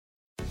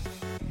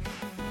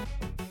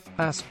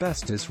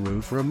Asbestos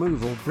roof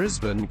removal.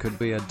 Brisbane could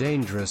be a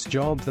dangerous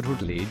job that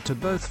would lead to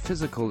both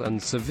physical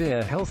and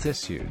severe health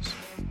issues.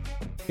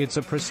 It's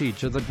a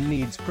procedure that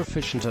needs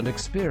proficient and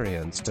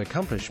experienced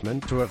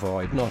accomplishment to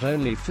avoid not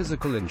only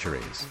physical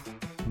injuries,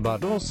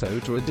 but also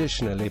to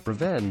additionally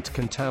prevent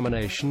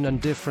contamination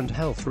and different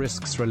health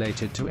risks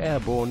related to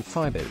airborne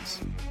fibers.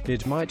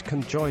 It might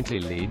conjointly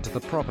lead to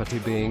the property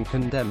being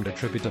condemned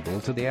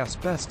attributable to the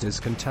asbestos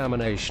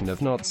contamination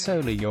of not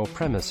solely your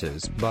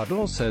premises, but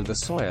also the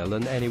soil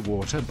and any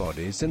water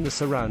bodies in the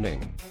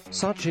surrounding.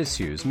 Such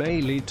issues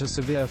may lead to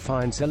severe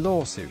fines or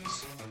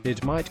lawsuits.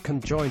 It might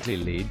conjointly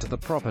lead to the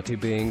property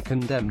being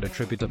condemned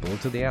attributable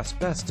to the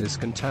asbestos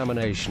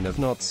contamination of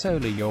not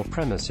solely your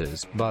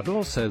premises, but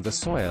also the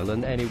soil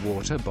and any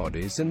water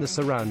bodies in the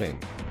surrounding.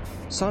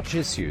 Such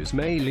issues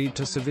may lead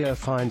to severe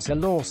fines or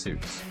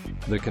lawsuits.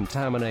 The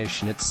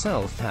contamination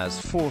itself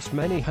has forced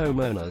many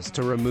homeowners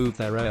to remove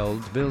their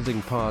old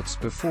building parts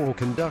before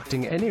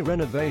conducting any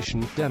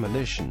renovation,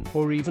 demolition,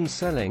 or even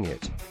selling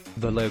it.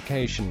 The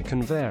location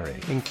can vary,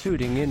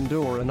 including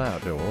indoor and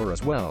outdoor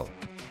as well.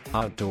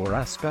 Outdoor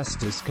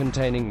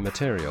asbestos-containing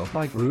material,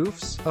 like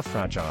roofs, are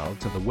fragile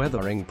to the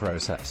weathering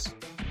process.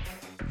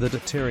 The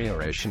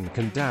deterioration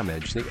can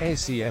damage the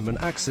ACM and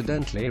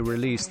accidentally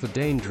release the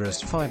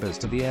dangerous fibers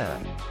to the air.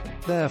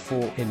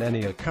 Therefore, in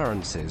any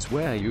occurrences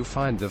where you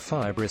find the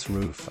fibrous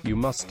roof, you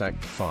must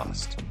act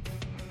fast.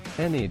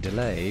 Any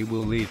delay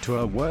will lead to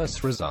a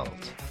worse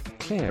result.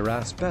 Clear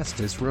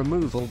Asbestos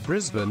Removal.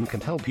 Brisbane can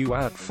help you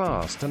out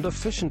fast and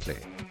efficiently.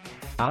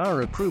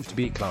 Our approved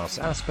B-class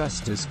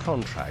asbestos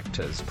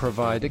contractors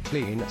provide a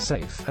clean,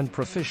 safe, and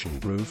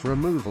proficient roof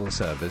removal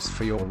service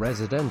for your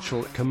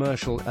residential,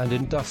 commercial, and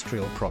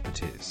industrial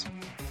properties.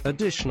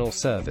 Additional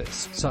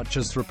service, such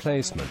as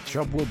replacement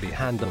job, will be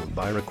handled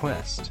by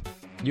request.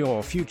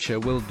 Your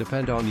future will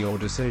depend on your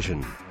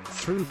decision.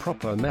 Through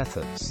proper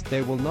methods,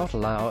 they will not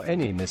allow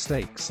any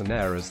mistakes and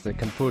errors that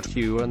can put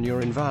you and your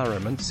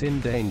environments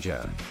in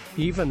danger.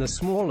 Even the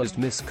smallest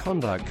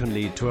misconduct can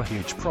lead to a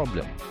huge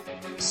problem.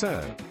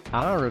 So,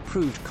 our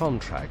approved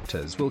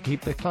contractors will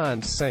keep the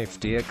client's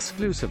safety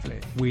exclusively.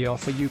 We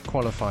offer you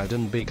qualified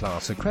and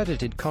B-class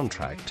accredited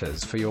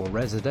contractors for your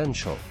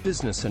residential,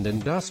 business and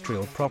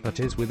industrial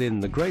properties within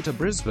the Greater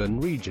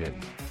Brisbane region.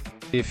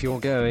 If you're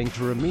going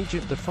to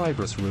remediate the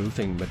fibrous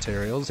roofing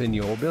materials in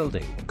your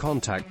building,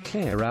 contact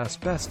Clear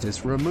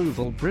Asbestos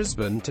Removal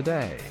Brisbane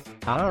today.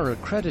 Our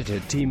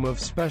accredited team of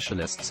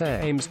specialists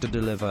aims to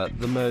deliver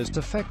the most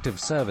effective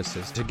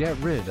services to get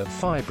rid of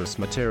fibrous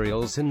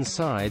materials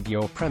inside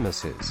your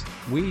premises.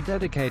 We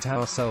dedicate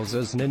ourselves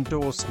as an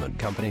endorsement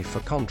company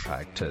for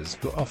contractors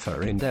who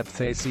offer in-depth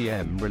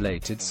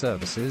ACM-related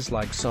services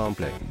like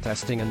sampling,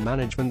 testing and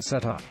management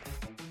setup.